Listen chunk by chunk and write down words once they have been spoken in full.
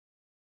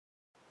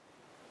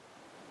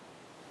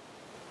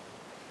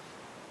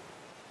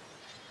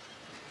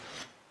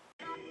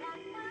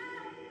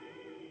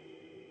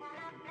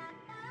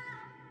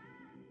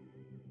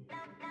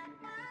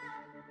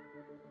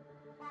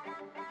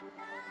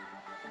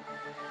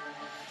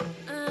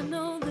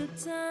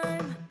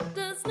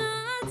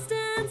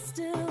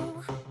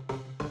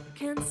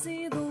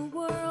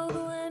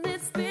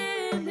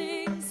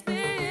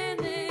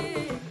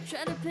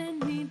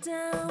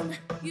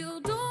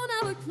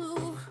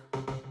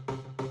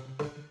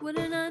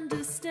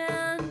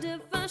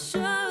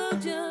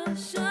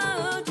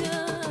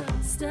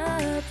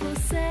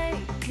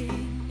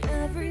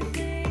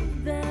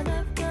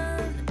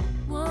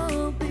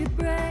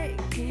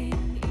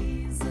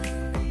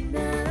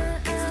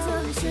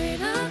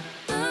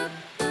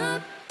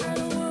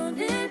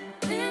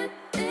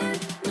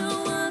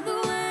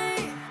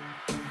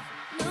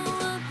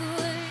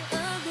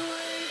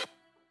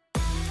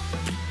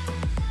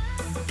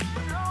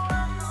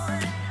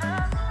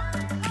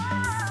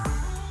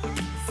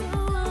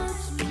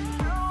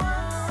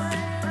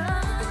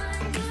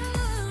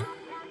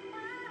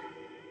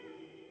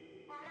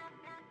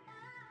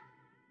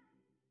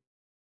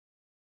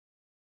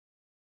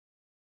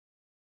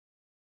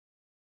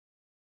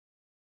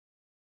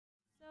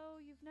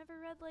you've never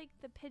read, like,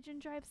 The Pigeon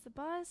Drives the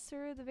Bus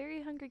or The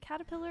Very Hungry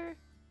Caterpillar?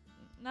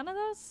 None of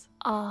those?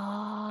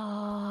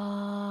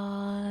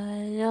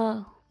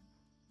 No.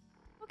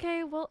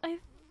 Okay, well, I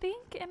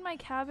think in my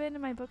cabin,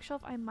 in my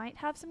bookshelf, I might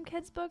have some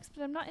kids' books,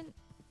 but I'm not in...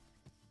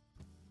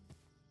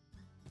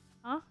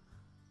 Huh?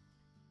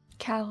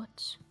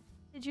 Couch.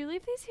 Did you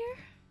leave these here?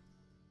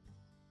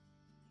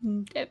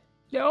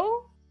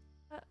 No.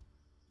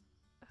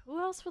 Who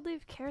else would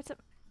leave carrots at...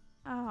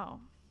 Oh.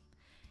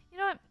 You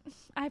know what?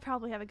 I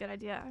probably have a good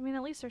idea. I mean,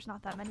 at least there's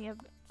not that many of...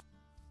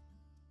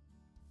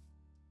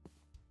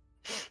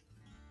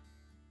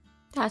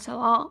 That's a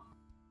lot.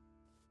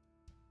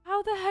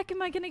 How the heck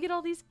am I gonna get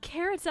all these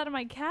carrots out of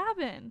my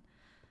cabin?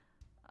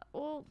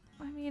 Well,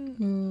 I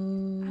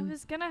mean, I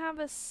was gonna have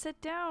us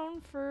sit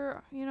down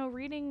for, you know,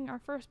 reading our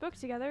first book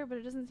together, but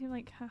it doesn't seem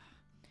like...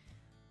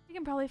 we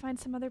can probably find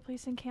some other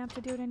place in camp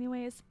to do it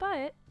anyways,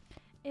 but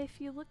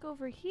if you look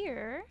over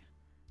here,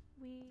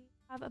 we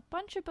have a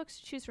bunch of books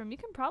to choose from. You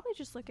can probably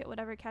just look at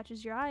whatever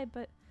catches your eye,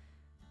 but,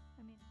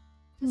 I mean,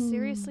 is this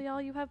seriously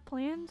all you have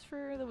planned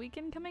for the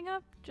weekend coming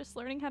up? Just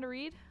learning how to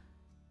read?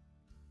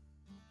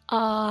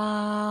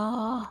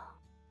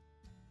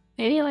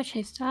 Maybe watch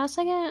his stars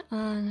again?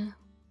 Is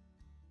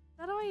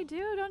that all you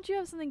do? Don't you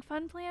have something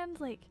fun planned?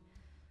 Like,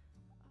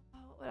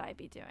 what would I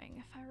be doing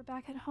if I were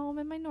back at home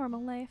in my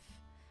normal life?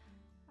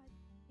 I'd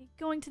be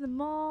going to the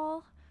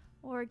mall,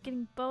 or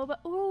getting boba.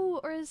 Ooh,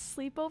 or a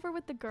sleepover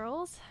with the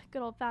girls.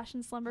 Good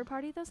old-fashioned slumber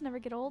party. Those never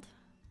get old.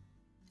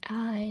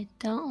 I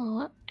don't know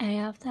what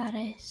any of that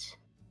is.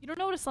 You don't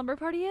know what a slumber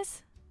party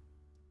is?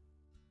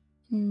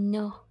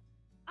 No.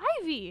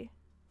 Ivy!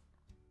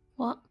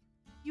 What?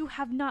 You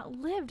have not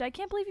lived. I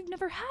can't believe you've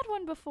never had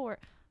one before.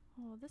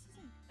 Oh, this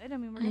isn't good. I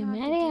mean, we're gonna have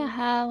to Maybe I do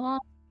have one.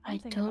 I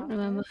something don't about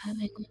remember this.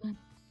 having one.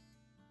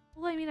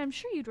 Well, I mean, I'm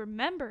sure you'd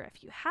remember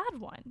if you had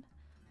one.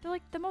 They're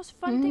like the most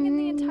fun thing in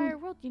the entire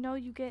world. You know,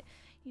 you get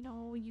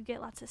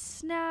lots of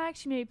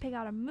snacks. You maybe pick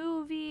out a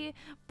movie,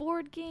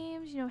 board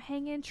games. You know,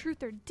 hang in,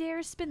 truth or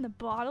dare, spin the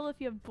bottle if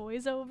you have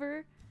boys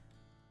over.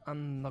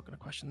 I'm not gonna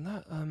question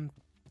that.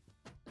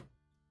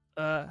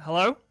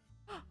 Hello?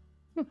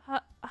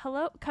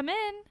 Hello, come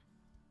in.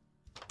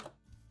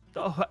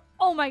 Oh,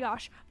 Oh my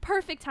gosh,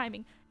 perfect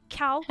timing.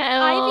 Cal,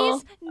 Hello.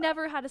 Ivy's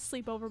never had a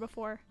sleepover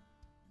before.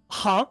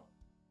 huh?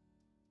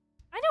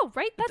 I know,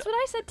 right? That's what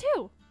I said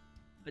too.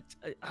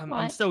 I'm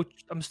What? still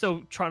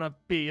trying to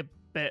be a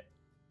bit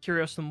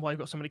curious on why you've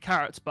got so many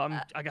carrots, but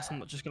I guess I'm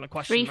not just gonna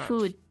question Free that.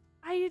 food.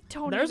 I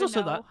don't There's even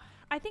also know. that.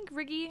 I think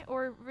Riggy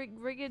or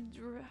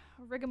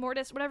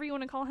Rigamortis, whatever you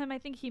want to call him, I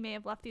think he may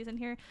have left these in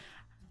here.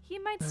 He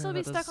might still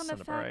be that stuck does on the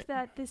sound about fact right.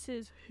 that this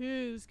is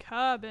his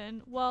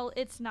cabin. Well,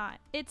 it's not.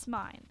 It's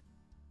mine.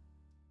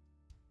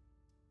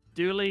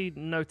 Duly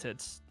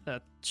noted.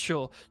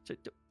 Sure.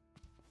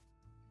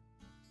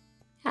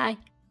 Hi.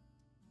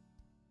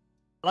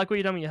 I like what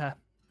you done with your hair.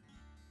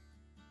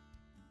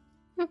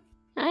 Oh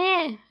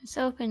yeah, it's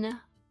open now.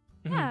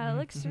 Yeah, it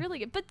looks really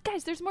good. But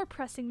guys, there's more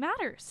pressing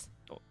matters.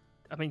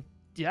 I mean,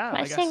 yeah,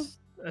 I I see. guess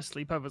a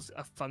sleepover's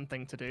a fun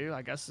thing to do.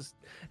 I guess it's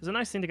a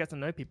nice thing to get to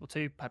know people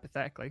too,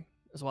 hypothetically,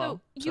 as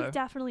well. So you've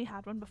definitely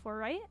had one before,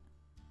 right?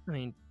 I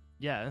mean,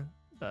 yeah,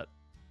 but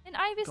And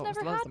Ivy's God, was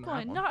never the last had time I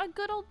had one. one? Not a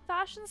good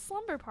old-fashioned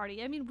slumber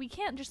party. I mean, we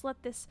can't just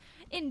let this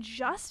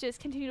injustice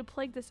continue to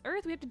plague this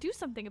earth. We have to do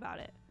something about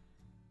it.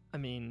 I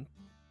mean,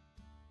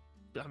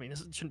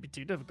 this shouldn't be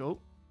too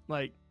difficult.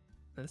 Like,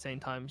 at the same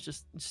time, it's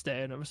just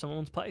staying over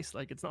someone's place.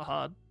 Like, it's not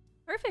hard.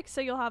 Perfect.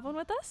 So you'll have one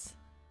with us?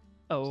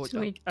 Oh, So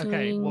we're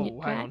okay. doing Whoa, it hang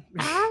right on.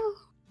 now?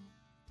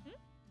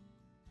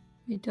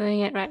 You're doing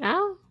it right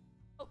now?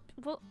 Oh,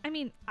 well, I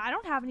mean, I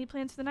don't have any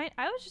plans for the night.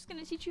 I was just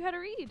going to teach you how to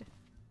read.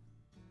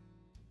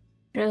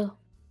 True.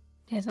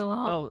 There's a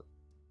lot. Oh,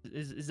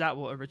 is that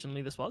what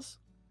originally this was?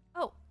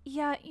 Oh,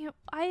 yeah,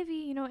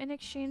 Ivy, in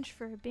exchange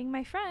for being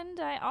my friend,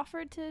 I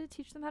offered to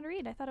teach them how to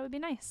read. I thought it would be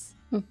nice.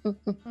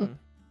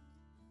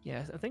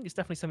 Yeah, I think it's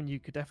definitely something you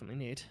could definitely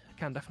need. I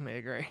can definitely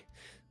agree.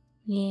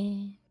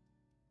 Yeah.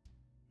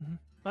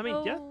 I mean,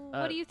 yeah. So,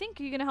 what do you think?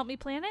 Are you going to help me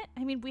plan it?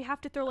 I mean, we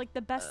have to throw, like,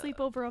 the best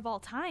sleepover of all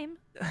time.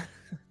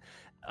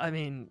 I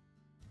mean,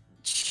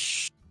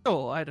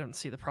 sure, I don't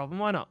see the problem.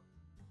 Why not?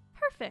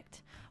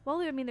 Perfect. Well,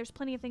 I mean, there's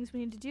plenty of things we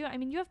need to do. I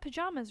mean, you have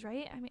pajamas,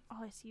 right? I mean,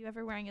 all I see you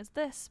ever wearing is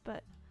this,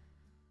 but...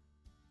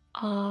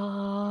 I'm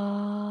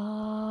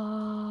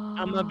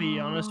gonna be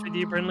honest with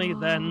you, Brinley.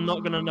 They're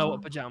not gonna know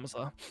what pajamas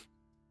are.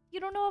 You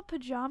don't know what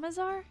pajamas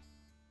are?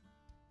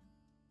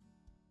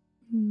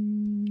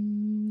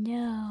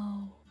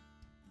 No.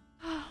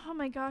 Oh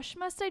my gosh,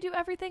 must I do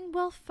everything?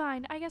 Well,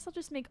 fine. I guess I'll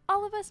just make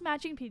all of us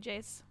matching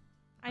PJs.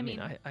 I mean,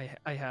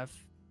 I have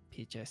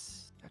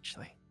PJs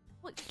actually.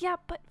 well, yeah,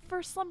 but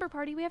for slumber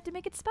party, we have to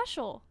make it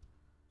special.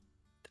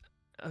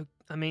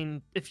 I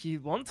mean, if you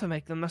want to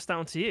make them, that's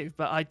down to you.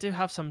 But I do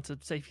have some to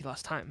save you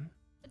last time.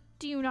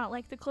 Do you not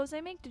like the clothes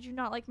I make? Did you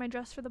not like my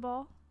dress for the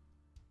ball?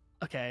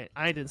 Okay,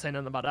 I didn't say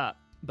nothing about that.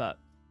 But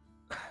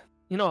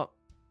you know what?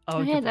 I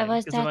won't Yeah, that complain,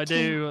 was because if that I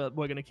do,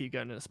 we're gonna keep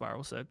going in a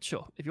spiral. So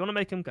sure, if you want to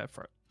make them, go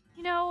for it.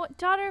 You know,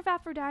 daughter of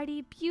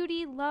Aphrodite,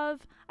 beauty,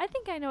 love. I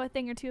think I know a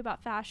thing or two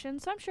about fashion,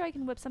 so I'm sure I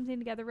can whip something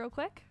together real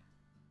quick.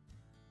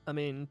 I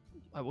mean,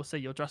 I will say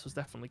your dress was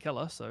definitely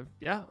killer, so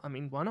yeah, I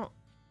mean, why not?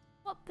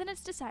 Well, then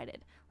it's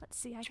decided. Let's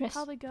see, I can Dress.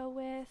 probably go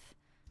with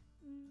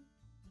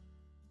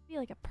maybe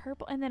like a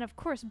purple, and then of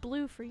course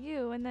blue for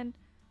you, and then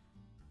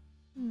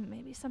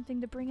maybe something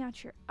to bring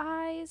out your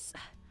eyes.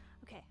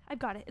 Okay, I've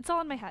got it. It's all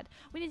in my head.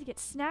 We need to get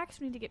snacks.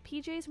 We need to get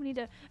PJs. We need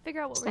to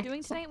figure out what we're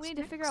doing tonight. We need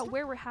to figure out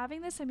where we're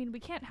having this. I mean, we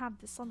can't have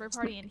this slumber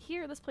party in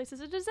here. This place is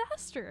a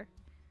disaster.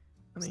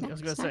 I mean, I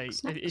was going to say,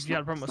 if you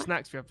had a problem with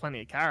snacks, we have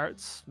plenty of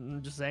carrots.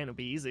 I'm just saying it'll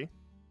be easy.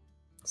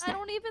 I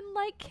don't even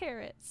like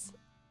carrots.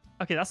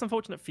 Okay, that's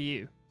unfortunate for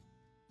you.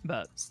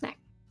 But... Snack.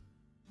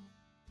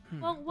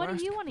 Well, what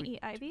do you want to eat,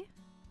 Ivy?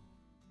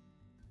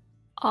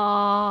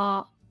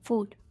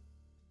 Food.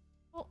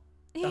 Well,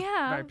 That's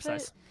yeah, very but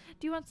precise.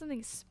 do you want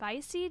something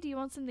spicy? Do you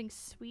want something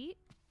sweet?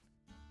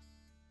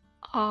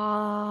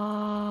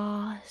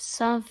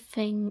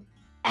 Something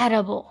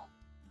edible.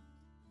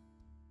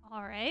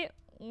 All right.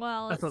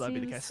 Well, I it thought that'd be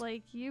the seems case.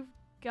 like you've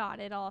got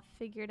it all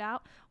figured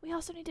out. We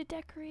also need to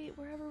decorate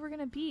wherever we're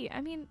gonna be.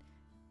 I mean,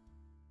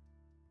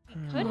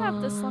 we could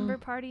have the slumber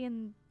party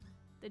in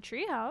the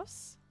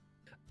treehouse.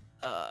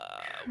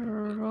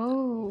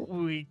 True.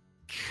 We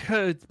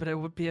could, but it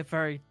would be a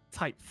very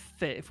tight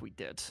fit if we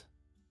did.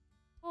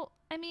 Well,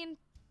 I mean,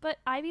 but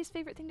Ivy's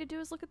favorite thing to do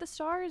is look at the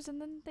stars, and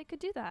then they could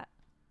do that.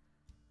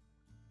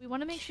 We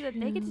want to make sure that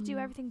they get to do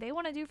True. everything they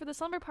want to do for the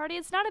slumber party.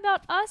 It's not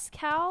about us,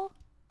 Cal.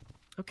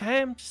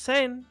 Okay, I'm just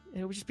saying.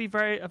 It would just be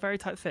a very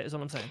tight fit, is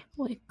all I'm saying.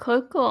 We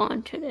could go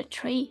onto the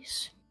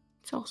trees.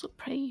 It's also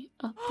pretty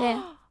up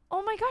there.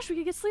 Oh my gosh, we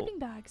could get sleeping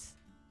bags.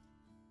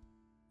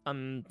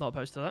 I'm not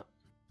opposed to that.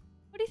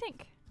 What do you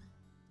think?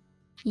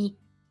 Yeah.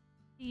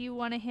 Do you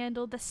want to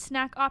handle the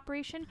snack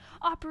operation?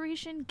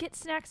 Operation Get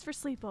Snacks for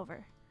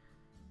Sleepover.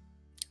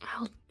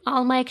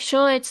 I'll make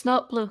sure it's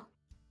not blue.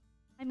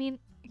 I mean,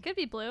 it could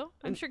be blue.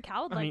 I'm sure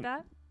Cal would I like mean-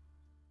 that.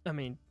 I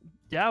mean,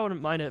 yeah, I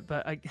wouldn't mind it,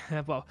 but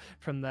well,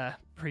 from their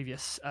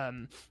previous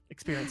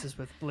experiences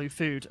with blue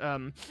food,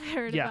 I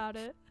heard yeah. about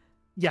it.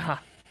 yeah.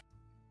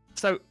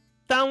 So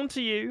down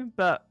to you,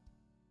 but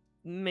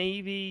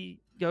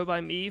maybe go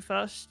by me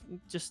first,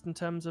 just in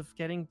terms of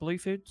getting blue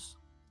foods.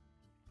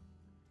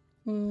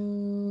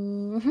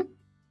 Mhm.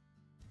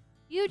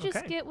 You just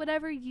Okay. get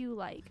whatever you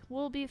like.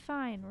 We'll be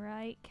fine,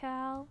 right,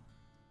 Cal?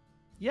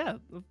 Yeah,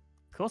 of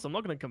course, I'm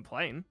not going to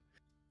complain.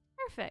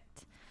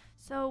 Perfect.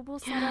 So we'll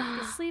set up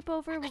the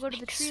sleepover. We'll go to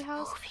the Make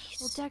treehouse.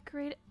 We'll smoothies.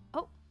 decorate it.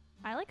 Oh,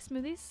 I like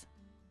smoothies.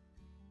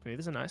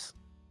 These are nice.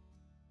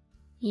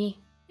 Yeah.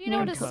 Do you know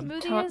what a Ning taught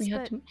smoothie is, me how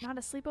but to- not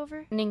a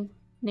sleepover? Ning,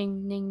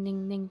 Ning, Ning,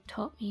 Ning, Ning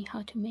taught me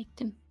how to make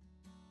them.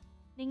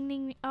 Ning,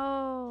 ning.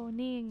 Oh,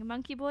 Ning.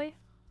 Monkey boy?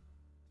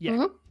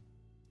 Yeah.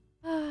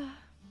 Mhm.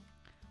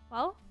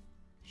 Well,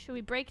 should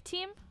we break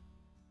team?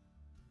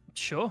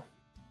 Sure.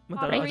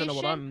 I don't know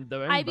what Operation I'm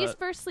doing, Ivy's but...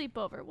 first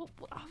sleepover. Well,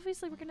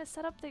 obviously we're gonna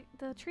set up the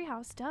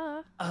treehouse.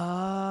 Duh.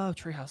 Oh,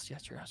 treehouse. Yeah,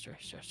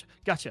 treehouse.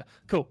 Gotcha.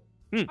 Cool.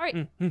 All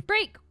right.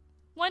 Break.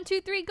 1,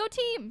 2, 3. Go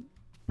team.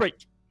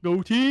 Break.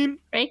 Go team.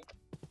 Break?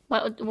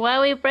 What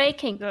are we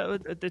breaking?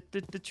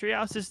 The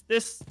treehouse is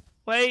this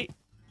way.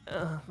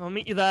 I'll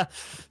meet you there.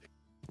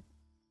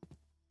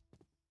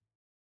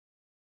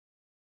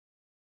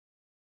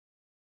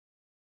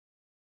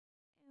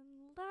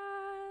 And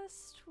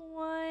last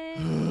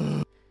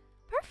one.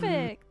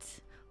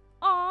 Perfect.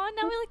 Aw,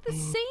 now we look the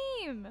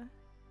same.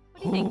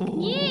 What do you think?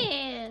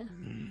 Yeah.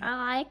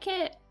 I like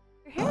it.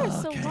 Your hair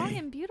is so Okay. long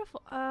and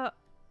beautiful.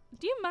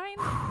 Do you mind?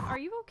 Are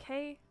you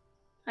okay?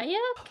 Are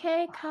you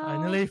okay, Carl? I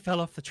nearly fell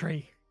off the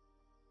tree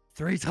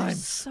 3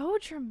 times. So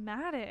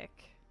dramatic.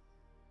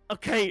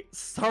 Okay,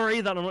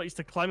 sorry that I'm not used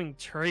to climbing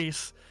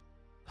trees.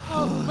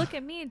 Well, look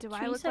at me. Do I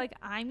Trees look are like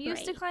I'm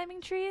used to great.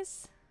 climbing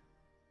trees?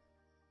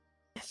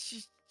 It's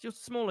just, you're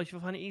smaller,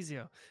 you'll find it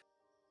easier.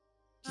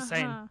 Just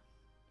saying. Uh-huh.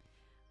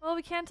 Well,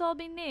 we can't all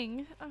be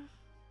Ning.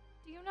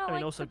 Do you not I mean,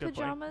 like also the good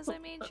point. pajamas I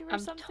made you or I'm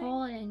something?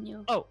 taller than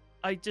you. Oh,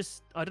 I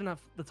didn't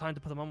have the time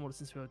to put them on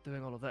since we were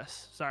doing all of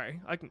this. Sorry,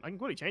 I can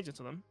quickly change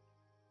into them.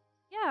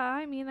 Yeah,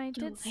 I mean, I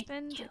Do did it,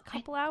 spend do a it,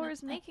 couple do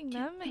hours it, making do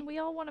them, and it. we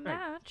all want to Right.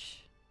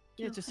 match.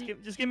 Yeah, Do just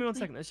it, give me 1 do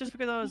second. It's just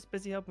because I was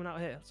busy helping out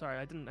here. Sorry,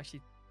 I didn't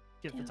actually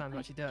get the Do time to it,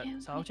 actually do it.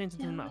 do So I'll it, change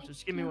into them do now. it,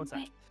 Just give me do 1 sec.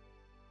 it.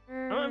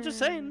 I'm just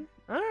saying.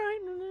 All right,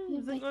 you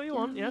Do think it, what you do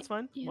want? Yeah, it, it's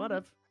fine. do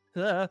Whatever.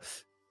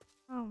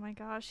 Oh my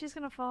gosh, he's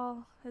gonna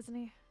fall, isn't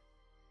he?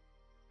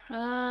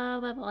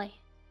 Probably.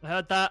 I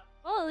heard that.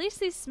 Well, at least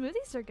these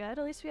smoothies are good.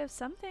 At least we have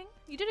something.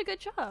 You did a good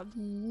job.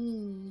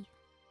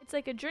 It's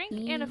like a drink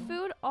and a Mm.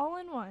 food all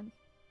in one.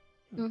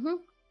 Mm-hmm.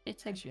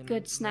 It's a Actually,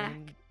 good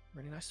snack.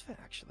 Really nice fit,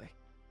 actually.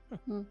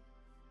 Did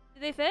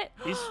they fit?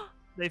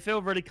 They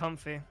feel really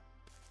comfy.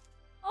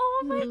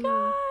 Oh my Mm.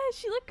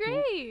 gosh, you look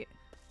great.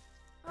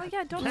 Oh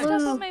yeah, don't Thanks.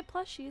 step on my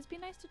plushies. Be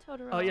nice to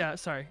Totoro. Oh yeah,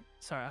 sorry.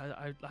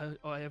 I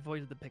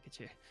avoided the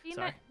Pikachu. Be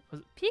Sorry. ni-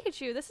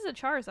 Pikachu, this is a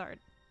Charizard.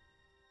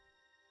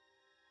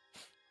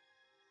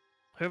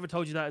 Whoever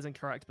told you that is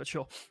incorrect, but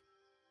sure.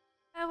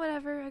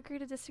 Whatever. Agree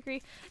to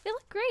disagree. They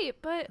look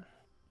great, but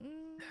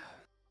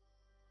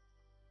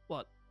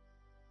What?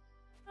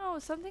 no,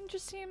 something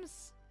just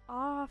seems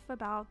off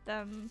about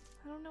them.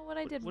 I don't know what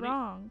I did what do you-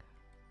 wrong.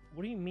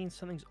 What do you mean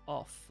something's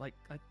off? Like,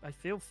 I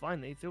feel fine.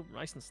 They feel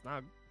nice and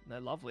snug. They're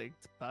lovely,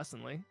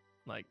 personally.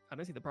 Like, I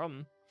don't see the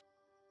problem.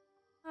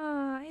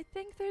 I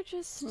think they're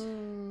just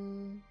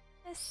Hmm.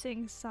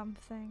 missing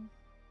something.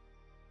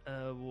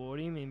 What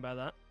do you mean by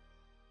that?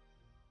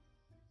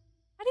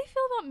 How do you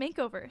feel about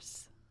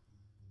makeovers?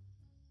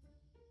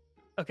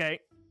 Okay,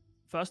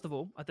 first of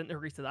all, I didn't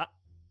agree to that.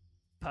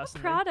 What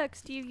Personally,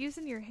 products do you use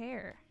in your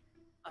hair?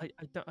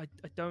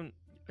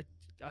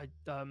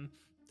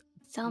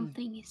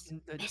 Something is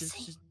Just-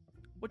 missing.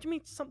 what do you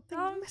mean something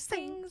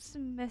missing? Something's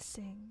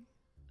missing.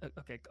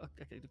 Okay,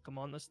 come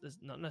on, that's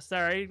not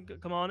necessary.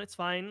 Come on, it's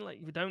fine. Like,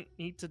 we don't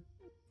need to.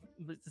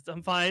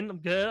 I'm fine. I'm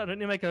good. I don't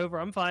need a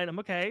makeover. I'm fine. I'm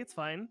okay. It's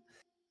fine.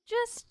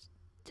 Just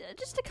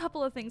a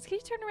couple of things. Can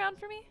you turn around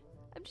for me?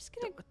 I'm just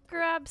gonna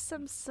grab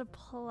some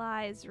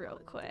supplies real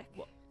quick.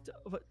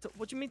 What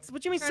do you mean?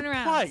 What do you mean Turn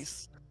around.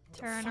 supplies?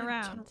 Turn Fine,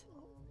 around.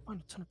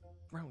 Turn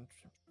around.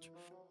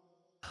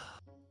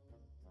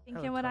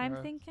 Thinking what turn I'm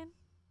around. thinking?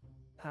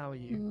 How are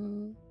you?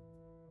 Hmm.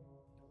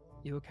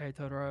 You okay,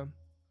 Totoro?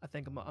 I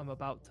think I'm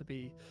about to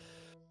be.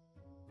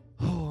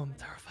 Oh, I'm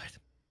terrified.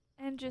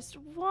 And just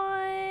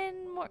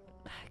one more.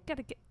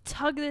 Gotta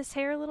tug this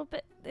hair a little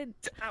bit.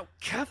 Ow!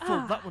 Careful,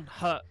 Ah. that one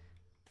hurt.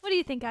 What do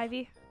you think,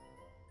 Ivy?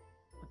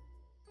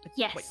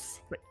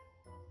 Yes. Wait.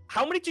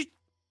 How did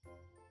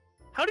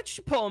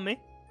you put on me?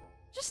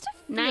 Just a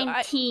few.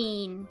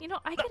 19. You know,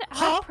 I could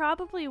Huh? add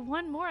probably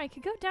one more. I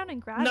could go down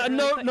and grab No, it.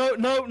 no, really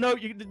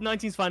quick. no.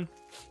 19's fine.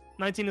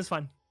 19 is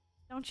fine.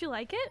 Don't you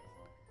like it?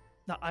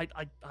 No,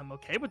 I'm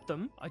okay with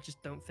them. I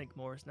just don't think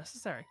more is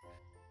necessary.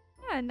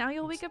 Yeah, and now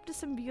you'll wake up to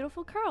some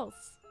beautiful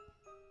curls.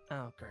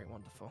 Oh, great,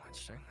 wonderful.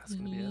 Interesting. That's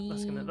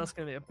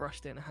gonna be a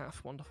brush day and a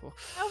half. Wonderful.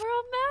 Now we're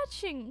all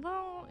matching.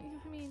 Well,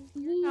 I mean,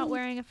 you're not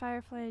wearing a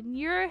firefly in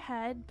your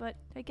head, but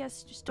I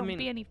guess just don't mean-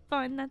 be any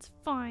fun. That's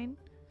fine.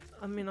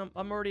 I mean,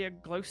 I'm already a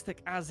glow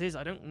stick as is.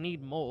 I don't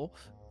need more.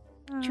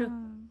 True.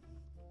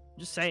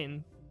 Just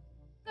saying.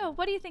 So,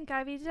 what do you think,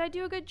 Ivy? Did I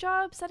do a good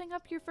job setting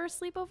up your first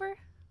sleepover?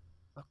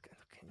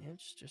 Okay, yeah,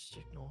 just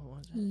ignore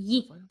what I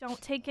Ye- fine.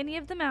 Don't take any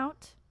of them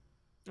out.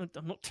 I'm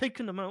not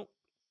taking them out.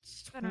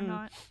 Better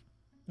not.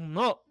 I'm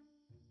not.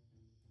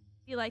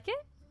 You like it?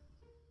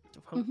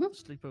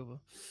 Sleepover.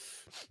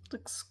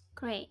 Looks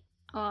great.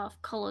 A lot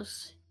of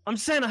colors. I'm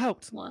saying I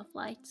helped. A lot of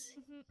lights.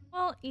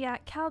 Well, yeah,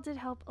 Cal did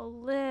help a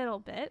little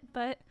bit,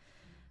 but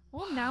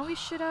well, now we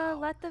should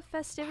let the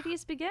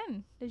festivities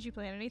begin. Did you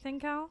plan anything,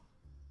 Cal?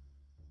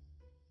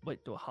 Wait,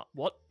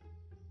 what?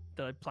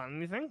 Did I plan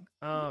anything?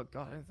 Oh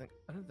god,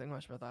 I didn't think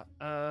much about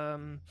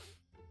that.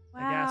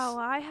 Wow,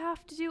 I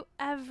have to do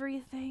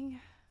everything.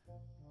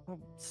 Oh,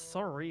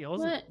 sorry, I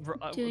wasn't.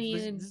 What do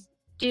you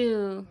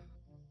do?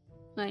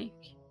 Like,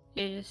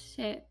 you just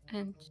sit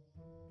and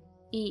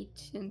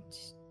eat and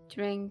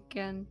drink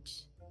and...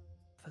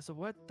 There's a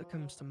word that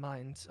comes to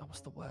mind. Oh,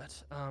 what's the word?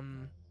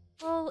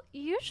 Well,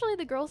 usually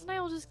the girls and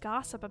I will just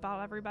gossip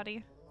about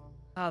everybody.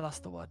 That's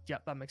the word.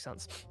 Yep, that makes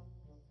sense.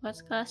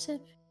 What's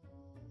gossip?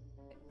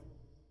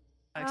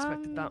 I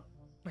expected that.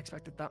 I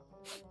expected that.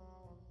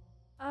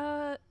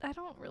 I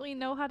don't really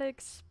know how to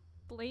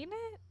explain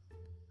it.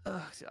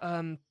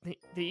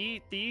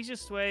 The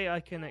easiest way I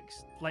can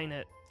explain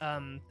it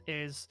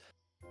is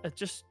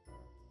just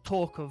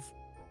talk of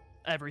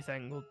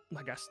everything. Well,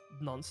 I guess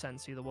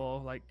nonsense either or.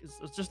 Like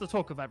it's just the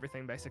talk of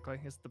everything. Basically,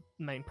 is the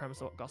main premise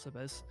of what gossip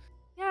is.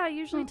 Yeah,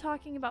 usually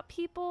talking about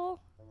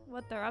people,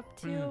 what they're up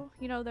to,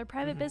 you know, their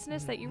private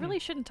business that you really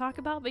shouldn't talk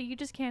about, but you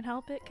just can't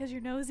help it because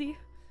you're nosy.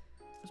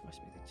 Where's my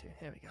smoothie too?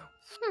 Here we go.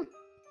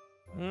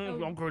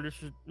 Oh. I'm good.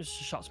 This is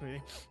a shot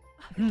smoothie.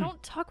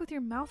 Don't talk with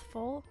your mouth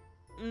full.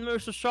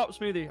 It's a shot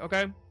smoothie.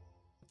 Okay.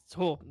 It's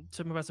cool.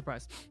 To my best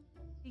surprise.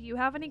 Do you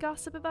have any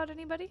gossip about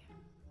anybody?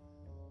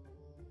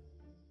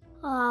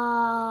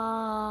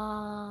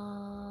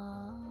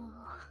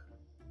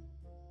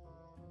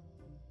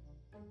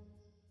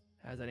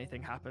 Has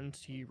anything happened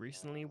to you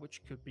recently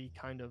which could be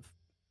kind of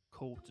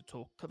cool to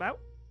talk about?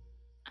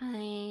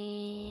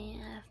 I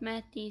have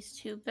met these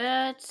two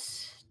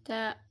birds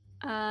that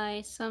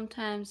I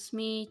sometimes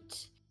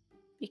meet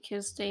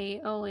because they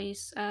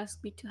always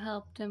ask me to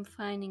help them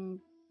finding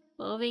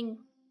clothing.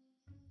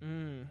 I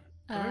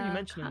remember you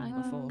mentioning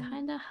them before.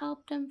 Kind of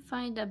help them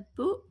find a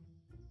boot.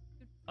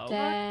 Oh.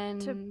 Then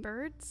To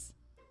birds?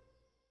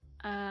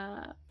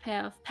 a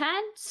pair of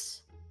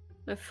pants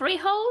with 3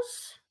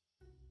 holes.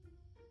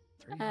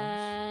 3 holes.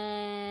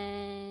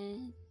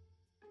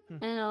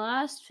 And the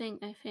last thing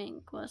I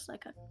think was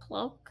like a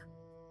cloak.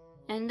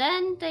 And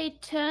then they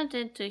turned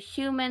into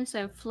humans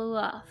and flew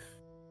off.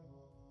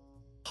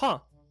 Huh.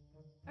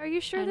 Are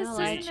you sure I this know,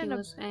 like, isn't she in a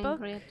was book?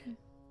 angry at them.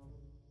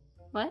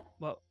 What?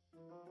 Well,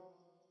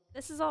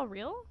 This is all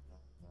real?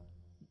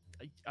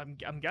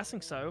 I'm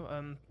guessing so.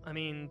 I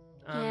mean,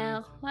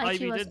 Yeah, like Ivy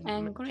she was did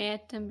angry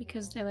at them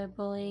because they were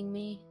bullying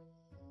me.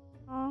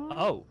 Aw.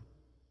 Oh.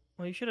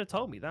 Well, you should have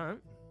told me that.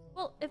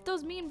 Well, if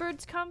those mean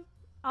birds come,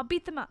 I'll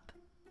beat them up.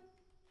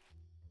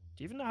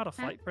 Do you even know how to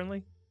fight,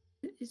 Brinley?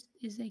 Is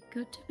it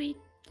good to beat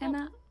them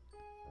up?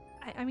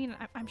 I mean,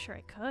 I'm sure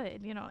I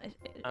could. You know,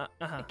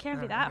 it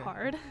can't be that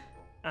hard.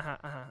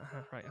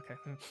 Right, okay.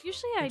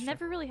 Usually, I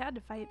never really had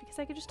to fight because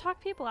I could just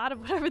talk people out of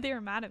whatever they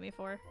were mad at me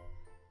for.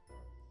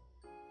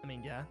 I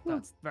mean, yeah,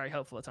 that's very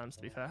helpful at times,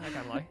 to be fair. I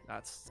can't lie.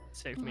 That's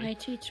saved me.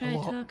 Mighty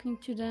tried talking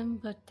to them,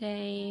 but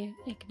they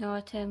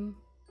ignored him.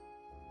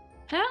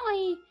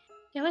 Apparently,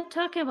 they were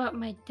talking about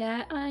my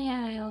dad. Oh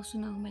yeah, I also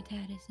know who my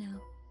dad is now.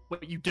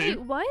 Wait, you do?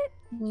 Wait, what?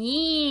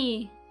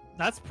 Yeah.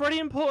 That's pretty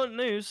important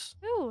news.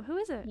 Who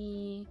is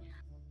it?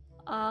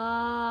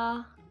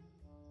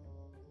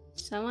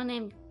 Someone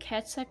named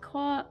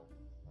Quetzalcoatl.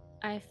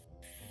 I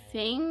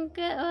think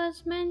it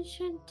was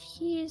mentioned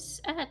he's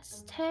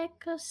Aztec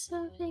or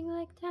something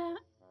like that.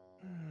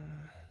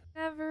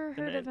 Never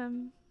heard of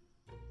him.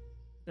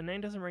 The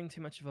name doesn't ring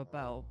too much of a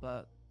bell,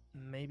 but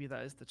maybe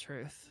that is the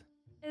truth.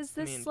 Is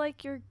this I mean,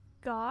 like your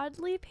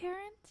godly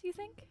parent, you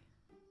think?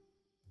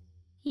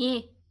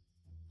 Yeah.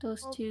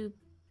 Those Well, two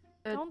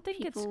I don't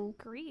think it's people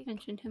Greek.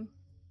 mentioned him.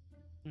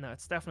 No,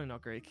 it's definitely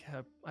not Greek.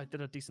 I did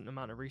a decent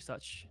amount of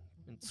research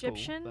in school,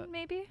 Egyptian, but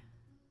maybe?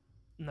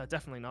 no,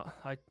 definitely not.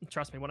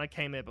 Trust me, when I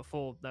came here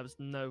before, there was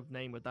no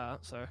name with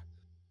that, so...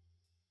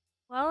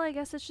 Well, I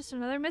guess it's just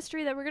another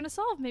mystery that we're gonna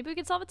solve. Maybe we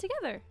can solve it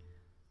together.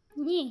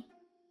 Yeah.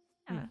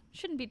 Yeah,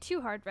 shouldn't be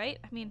too hard, right?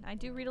 I mean, I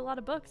do read a lot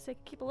of books, so I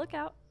can keep a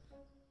lookout.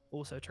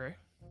 Also true.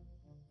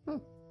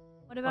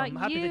 What about I'm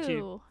happy that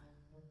you?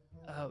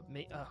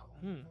 Me?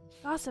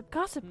 Gossip,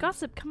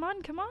 gossip. Come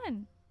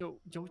on. Yo,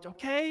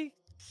 okay?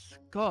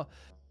 God.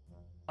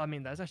 I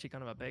mean, there's actually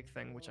kind of a big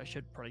thing, which I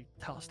should probably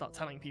start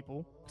telling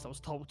people, because I was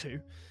told to.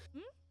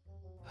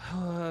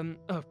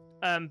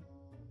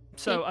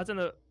 So, I don't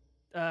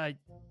know,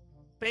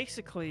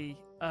 basically,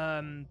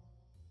 Rikaro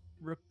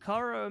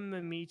and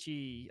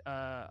Momiji,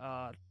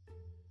 are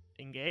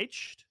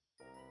engaged?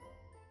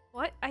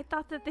 What? I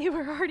thought that they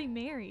were already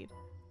married.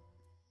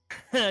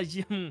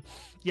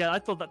 Yeah, I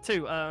thought that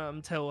too,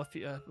 until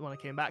when I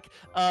came back.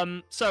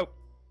 So,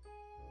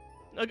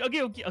 I'll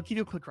give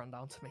you a quick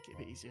rundown to make it a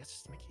bit easier.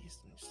 Just to make it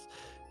easier.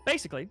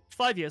 Basically,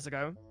 5 years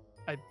ago,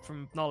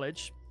 from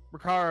knowledge,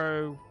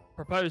 Rikaro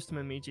proposed to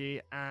Momiji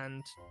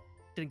and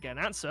didn't get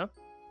an answer.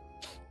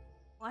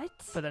 What?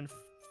 But then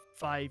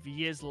 5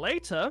 years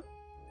later,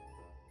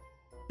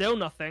 still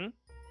nothing.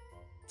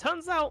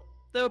 Turns out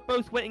they were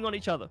both waiting on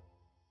each other.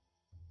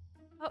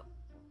 Oh,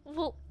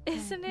 well,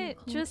 isn't it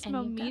just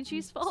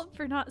Momiji's fault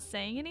for not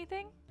saying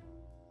anything?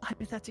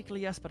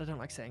 Hypothetically, yes, but I don't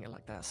like saying it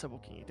like that, so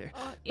what can you do?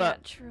 Yeah,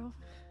 true.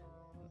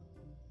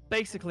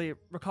 Basically,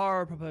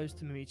 Rikaro proposed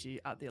to Momiji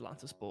at the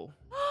Atlantis Ball.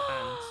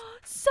 And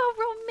so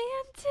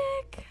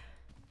romantic!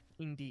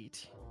 indeed.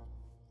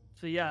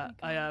 So yeah,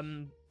 Oh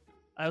my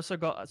I also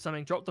got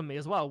something dropped on me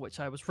as well,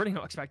 which I was really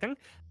not expecting.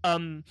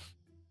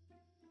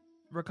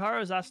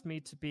 Rikaro's asked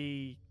me to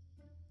be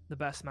the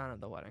best man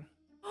at the wedding.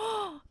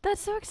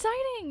 That's so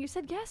exciting! You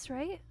said yes,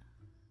 right?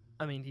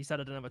 I mean, he said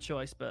I didn't have a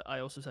choice, but I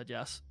also said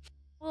yes.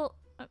 Well,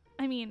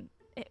 I mean,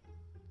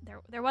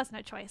 there wasn't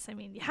a choice. I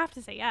mean, you have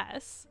to say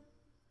yes.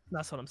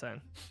 That's what I'm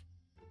saying.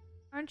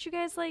 Aren't you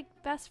guys like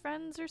best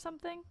friends or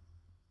something?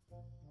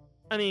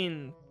 I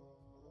mean,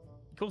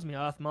 he calls me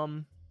Earth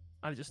Mum.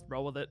 I just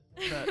roll with it.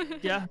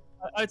 But yeah,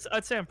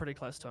 I'd say I'm pretty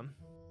close to him,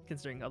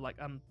 considering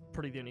I'm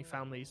pretty the only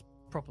family he's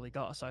properly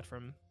got aside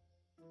from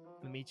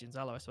Momiji and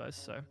Zello, I suppose.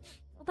 So.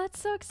 Well,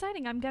 that's so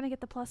exciting. I'm gonna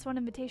get the +1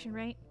 invitation,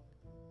 right?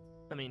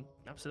 I mean,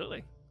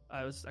 absolutely.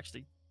 I was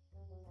actually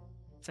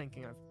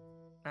thinking of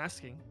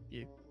asking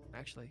you,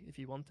 actually, if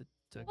you wanted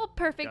to. Well,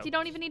 perfect. go. You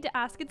don't even need to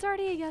ask. It's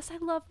already a yes. I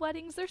love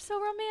weddings. They're so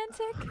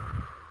romantic.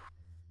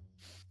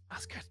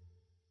 That's good.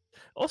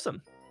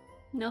 Awesome.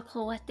 No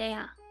clue what they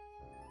are.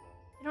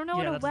 You don't know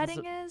what a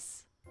wedding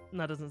is?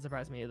 That doesn't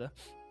surprise me either.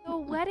 So a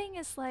wedding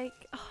is like,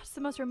 it's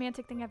the most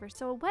romantic thing ever.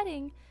 So a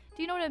wedding,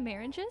 do you know what a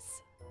marriage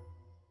is?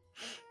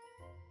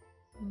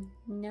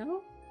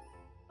 No.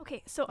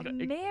 Okay, so a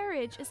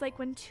marriage is like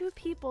when two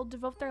people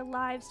devote their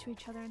lives to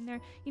each other and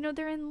they're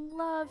in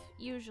love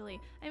usually.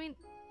 I mean,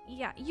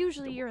 yeah,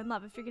 usually you're in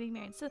love if you're getting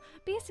married. So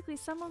basically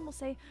someone will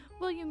say,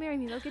 will you marry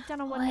me? They'll get down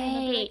on one knee and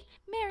they'll be like,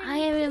 marry me,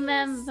 I please."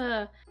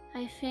 remember.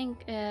 I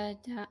think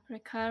that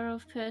Ricaro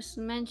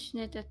person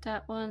mentioned it at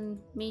that one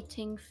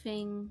meeting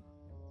thing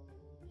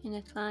in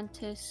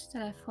Atlantis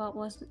that I thought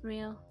wasn't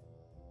real.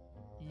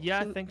 Yeah,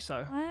 I think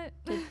so. What?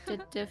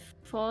 The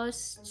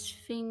forced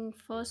thing,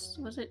 was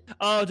it?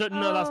 Oh,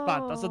 no, that's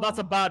bad. That's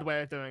a Oh. bad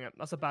way of doing it.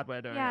 That's a bad way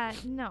of doing Yeah,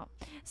 it. no.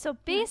 So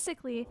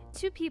basically,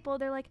 two people,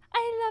 they're like,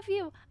 I love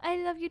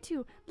you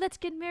too. Let's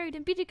get married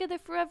and be together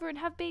forever and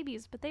have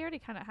babies. But they already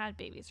kind of had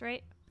babies,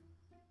 right?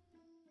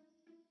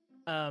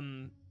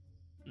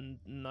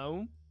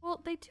 No. Well,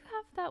 they do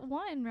have that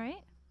one,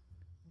 right?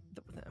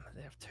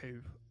 They have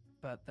two,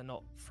 but they're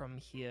not from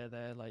here.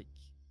 They're like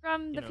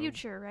From the know,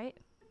 future, right?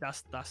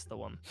 that's the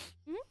one.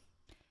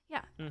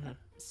 Yeah, Mhm.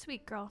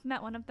 sweet girl.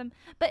 Met one of them.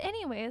 But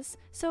anyways,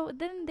 so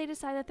then they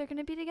decide that they're going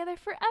to be together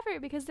forever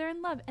because they're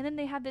in love. And then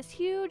they have this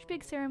huge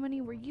big ceremony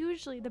where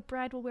usually the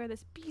bride will wear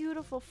this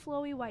beautiful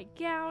flowy white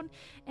gown,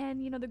 and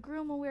the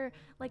groom will wear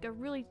like a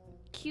really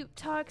cute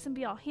tux and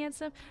be all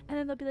handsome, and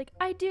then they'll be like,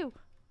 I do.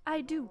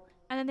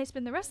 And then they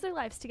spend the rest of their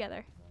lives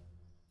together.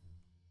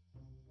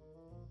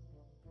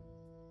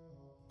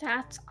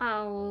 That's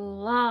a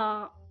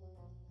lot.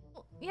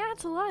 Well, yeah,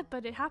 it's a lot,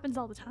 but it happens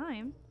all the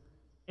time.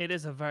 It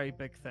is a very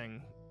big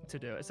thing to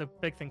do. It's a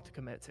big thing to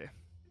commit to.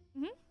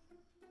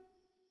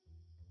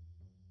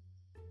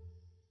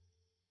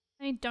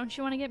 I mean, don't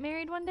you want to get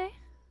married one day?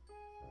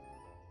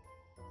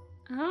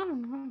 I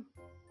don't know.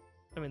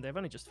 I mean, they've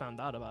only just found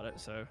out about it,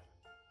 so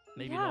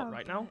maybe Yeah, not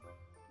right now.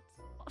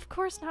 but- Of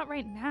course not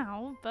right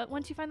now, but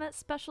once you find that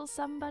special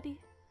somebody.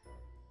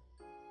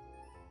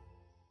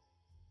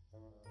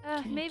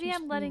 Can it Maybe just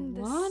I'm be letting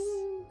this...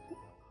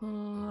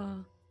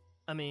 one?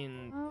 I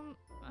mean,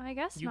 I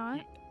guess you,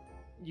 not.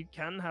 you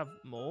can have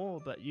more,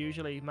 but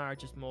usually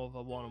marriage is more of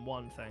a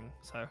one-on-one thing.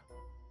 So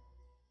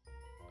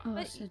Oh,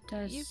 But so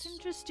does... You can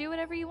just do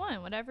whatever you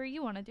want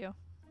to do.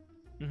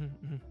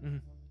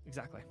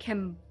 exactly.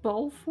 Can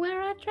both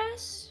wear a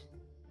dress?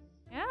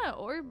 Yeah,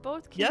 or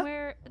both can Yeah.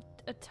 wear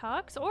a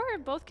tux, or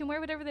both can wear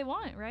whatever they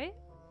want, right?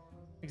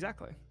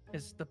 Exactly.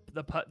 It's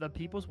the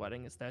people's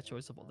wedding. It's their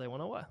choice of what they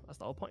want to wear. That's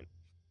the whole point.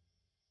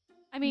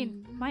 I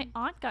mean, my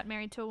aunt got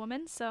married to a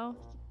woman, so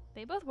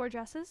they both wore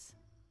dresses.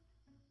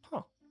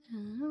 Huh.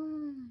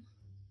 Oh.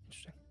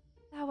 Interesting.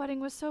 That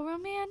wedding was so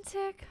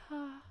romantic.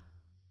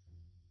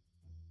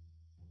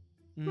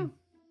 Mm.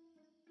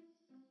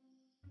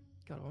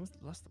 God, when was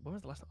the last?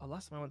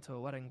 Last time I went to a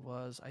wedding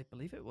was, I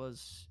believe it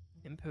was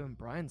Impu and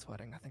Brian's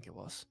wedding. I think it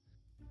was.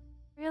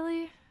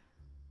 Really?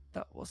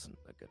 That wasn't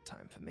a good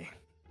time for me.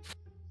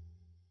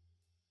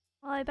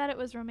 Well, I bet it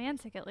was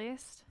romantic at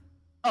least.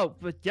 Oh,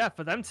 but yeah,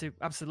 for them too,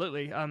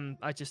 absolutely.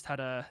 I just had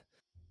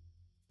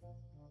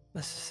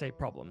let's just say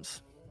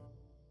problems.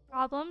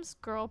 Problems?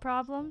 Girl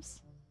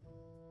problems?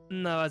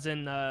 No, as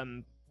in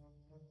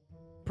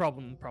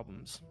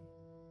problems.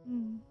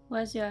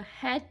 Was your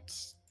head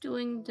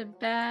doing the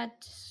bad,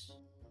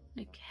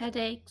 like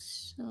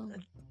headaches? Or...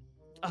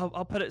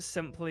 I'll put it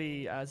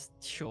simply as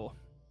sure.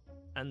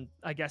 And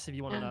I guess if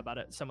you want to Yeah. know about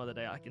it some other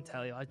day, I can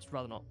tell you. I'd just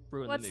rather not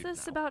ruin What's the mood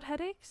this now. about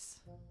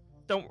headaches?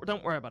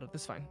 Don't worry about it.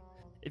 It's fine.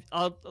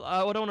 I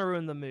don't want to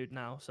ruin the mood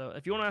now. So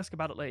if you want to ask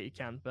about it later, you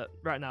can. But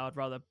right now, I'd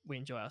rather we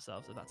enjoy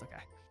ourselves. If that's okay.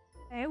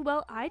 Okay,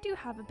 well, I do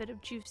have a bit of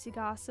juicy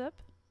gossip.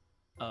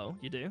 Oh,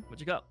 you do? What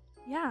you got?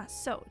 Yeah,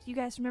 so you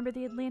guys remember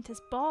the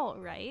Atlantis ball,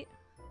 right?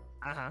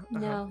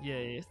 No.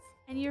 Yes.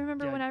 And you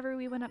remember Yeah. whenever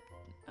we went up...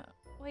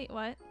 wait,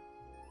 what?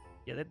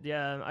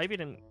 Yeah. Ivy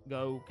didn't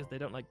go because they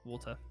don't like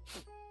water.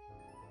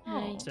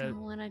 I So-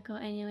 don't want to go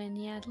anywhere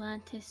near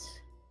Atlantis.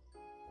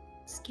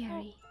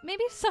 Scary.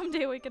 Maybe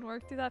someday we can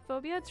work through that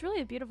phobia. It's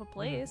really a beautiful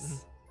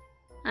place.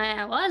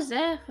 I was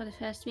there for the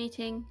first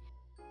meeting,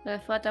 but I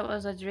thought that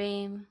was a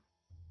dream.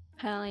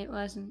 Apparently it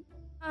wasn't.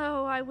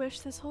 Oh, I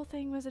wish this whole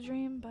thing was a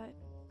dream, but...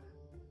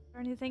 Or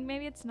anything,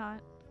 maybe it's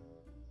not.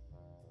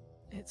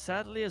 It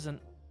sadly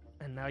isn't.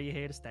 And now you're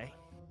here to stay.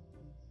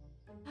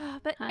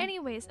 But Hi.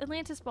 anyways,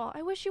 Atlantis Ball,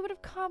 I wish you would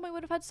have come. I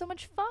would have had so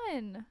much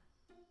fun.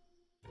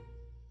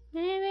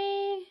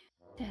 Maybe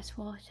there's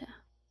water.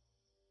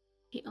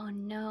 The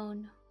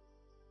unknown.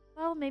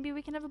 Well, maybe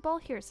we can have a ball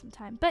here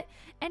sometime. But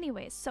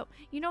anyways, so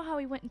you know how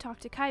we went and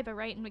talked to Kaiba,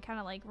 right? And we kind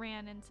of like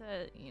ran into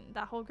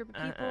that whole group of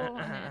people,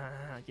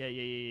 and it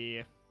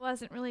Yeah.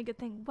 wasn't really a good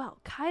thing. Well,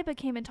 Kaiba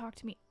came and talked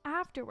to me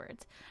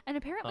afterwards, and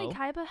apparently Oh.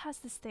 Kaiba has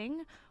this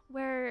thing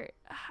where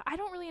I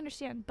don't really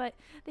understand, but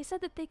they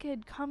said that they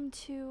could come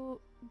to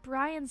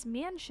Brian's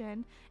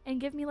mansion and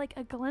give me like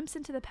a glimpse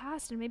into the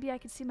past, and maybe I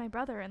could see my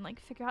brother and like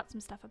figure out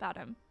some stuff about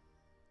him.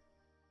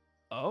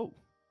 Oh,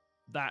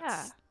 that's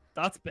Yeah.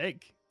 that's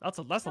big. That's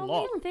a The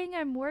lot. only thing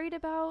I'm worried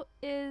about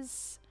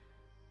is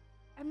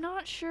I'm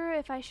not sure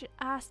if I should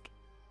ask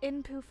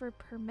Inpu for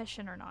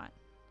permission or not.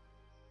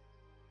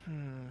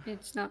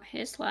 It's not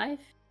his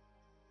life.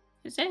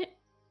 Is it?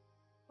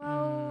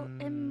 Well,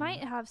 it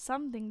might have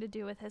something to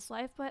do with his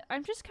life, but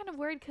I'm just kind of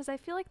worried because I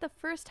feel like the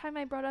first time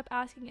I brought up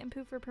asking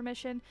Inpu for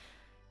permission,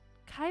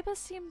 Kaiba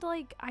seemed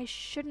like I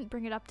shouldn't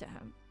bring it up to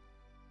him.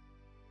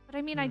 But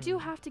I mean, I do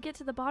have to get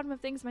to the bottom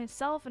of things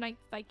myself, and if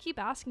I keep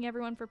asking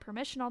everyone for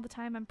permission all the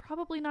time, I'm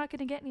probably not going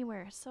to get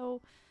anywhere, so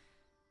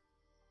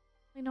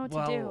I know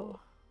what to do.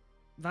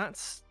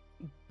 That's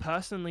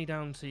personally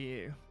down to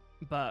you,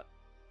 but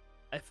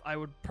if I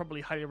would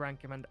probably highly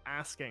recommend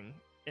asking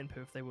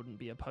Inpu if they wouldn't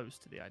be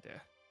opposed to the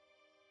idea,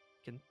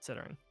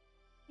 considering.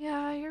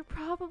 Yeah, you're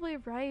probably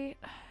right.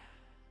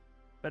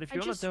 But if I you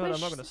want just to do it, I'm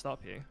wish- not going to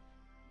stop you.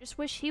 Just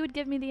wish he would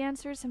give me the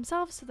answers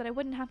himself so that I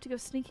wouldn't have to go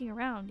sneaking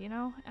around,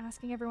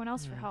 asking everyone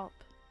else for help.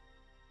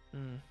 I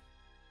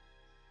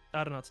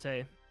don't know what to tell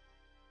you.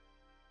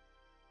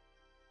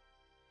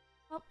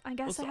 Well, I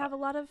guess Also, I have a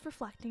lot of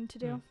reflecting to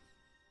do.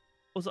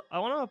 Also, I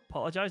want to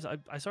apologize.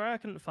 I sorry I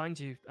couldn't find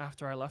you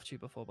after I left you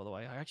before. By the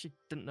way, I actually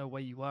didn't know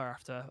where you were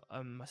after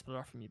I split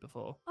off from you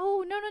before.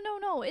 Oh,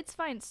 no, it's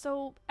fine.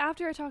 So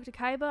after I talked to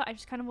Kaiba, I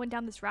just kind of went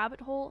down this rabbit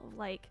hole of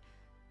like,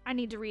 I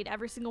need to read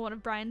every single one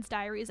of Brian's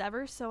diaries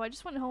ever. So I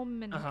just went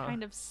home and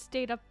kind of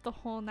stayed up the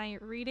whole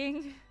night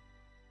reading.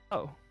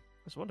 Oh,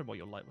 I was wondering why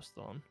your light was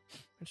still on.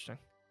 Interesting.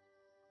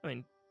 I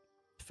mean,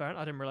 fair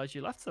enough. I didn't realize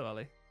you left so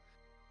early.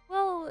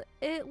 Well,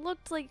 it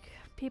looked like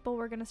people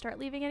were gonna start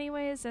leaving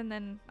anyways, and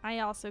then I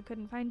also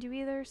couldn't find you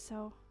either.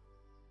 So.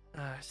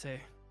 I see.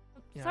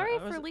 Yeah, Sorry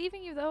for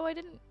leaving you though. I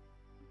didn't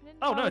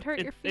oh, know no, it would hurt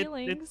your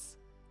feelings.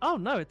 Oh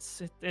no,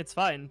 it's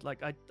fine.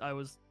 Like I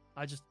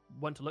just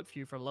went to look for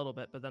you for a little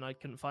bit, but then I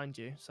couldn't find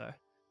you. So,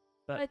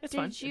 but it's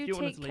fine. Did you if you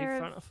wanted take to care leave,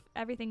 of fair enough.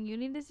 everything you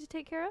needed to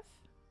take care of?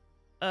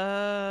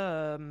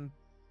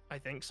 I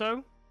think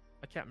so.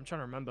 I'm trying to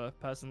remember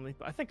personally,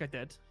 but I think I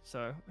did.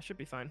 So I should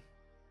be fine.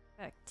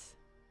 Perfect.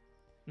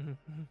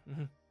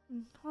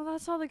 Well,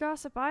 that's all the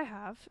gossip I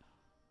have.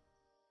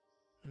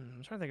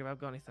 I'm trying to think if I've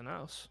got anything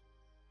else.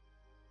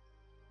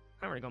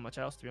 I haven't really got much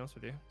else, to be honest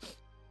with you.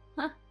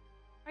 Huh?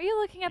 Are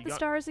you looking at the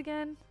stars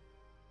again?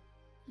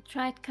 I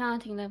tried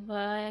counting them, but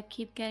I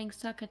keep getting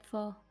stuck at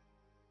 4.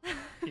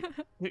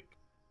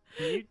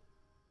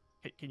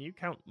 Can you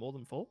count more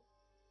than 4?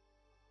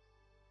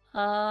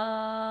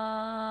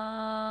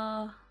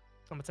 I'm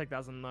gonna take that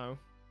as a no.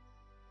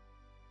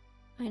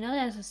 I know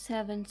there's a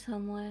 7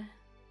 somewhere.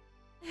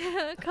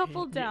 A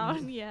couple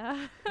down,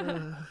 yeah.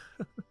 At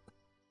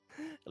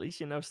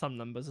least you know some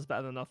numbers. It's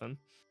better than nothing.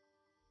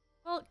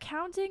 Well,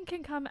 counting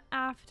can come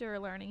after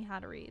learning how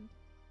to read.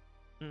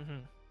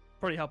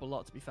 Probably help a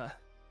lot, to be fair.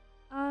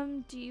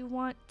 Do you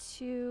want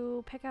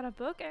to pick out a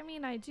book? I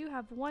mean, I do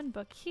have one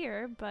book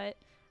here, but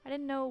I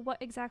didn't know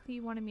what exactly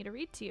you wanted me to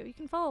read to you. You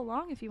can follow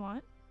along if you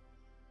want.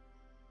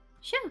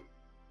 Sure.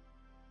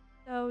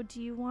 So,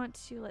 do you want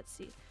to, let's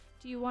see,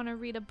 do you want to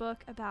read a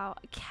book about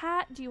a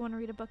cat? Do you want to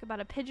read a book about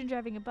a pigeon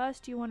driving a bus?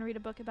 Do you want to read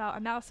a book about a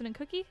mouse and a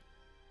cookie?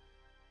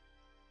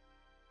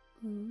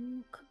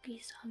 Ooh,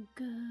 cookies sound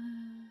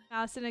good.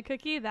 Mouse and a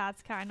cookie?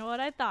 That's kind of what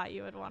I thought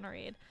you would want to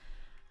read.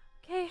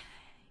 Okay,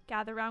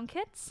 gather round,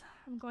 kids.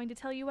 I'm going to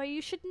tell you why you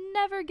should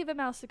never give a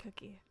mouse a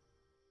cookie.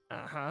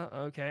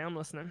 Okay, I'm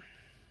listening.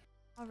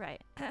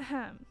 Alright.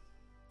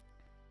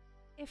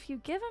 If you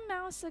give a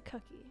mouse a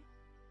cookie,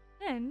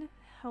 then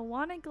he'll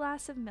want a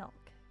glass of milk.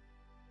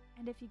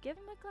 And if you give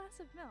him a glass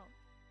of milk...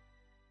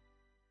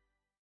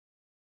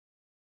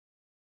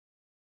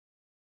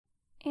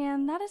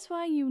 And that is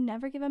why you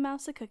never give a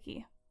mouse a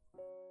cookie.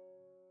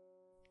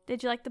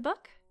 Did you like the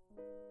book?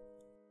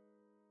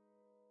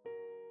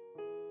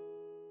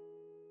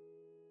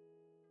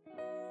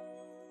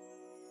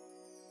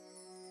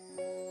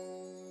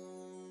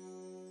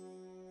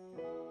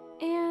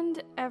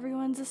 And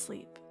everyone's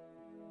asleep.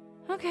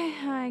 Okay,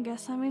 I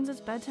guess that means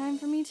it's bedtime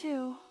for me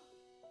too.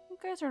 You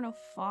guys are no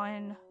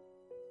fun.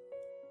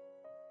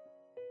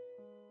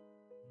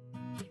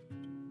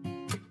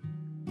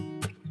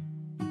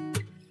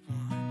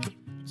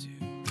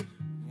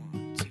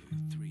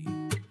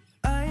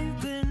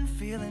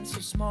 Feeling so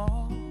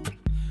small,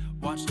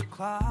 watch the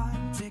clock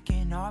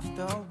ticking off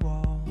the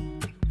wall,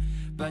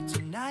 but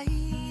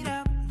tonight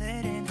I'm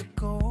letting it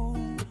go,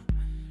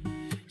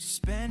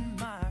 spend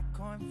my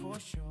coin for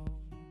sure.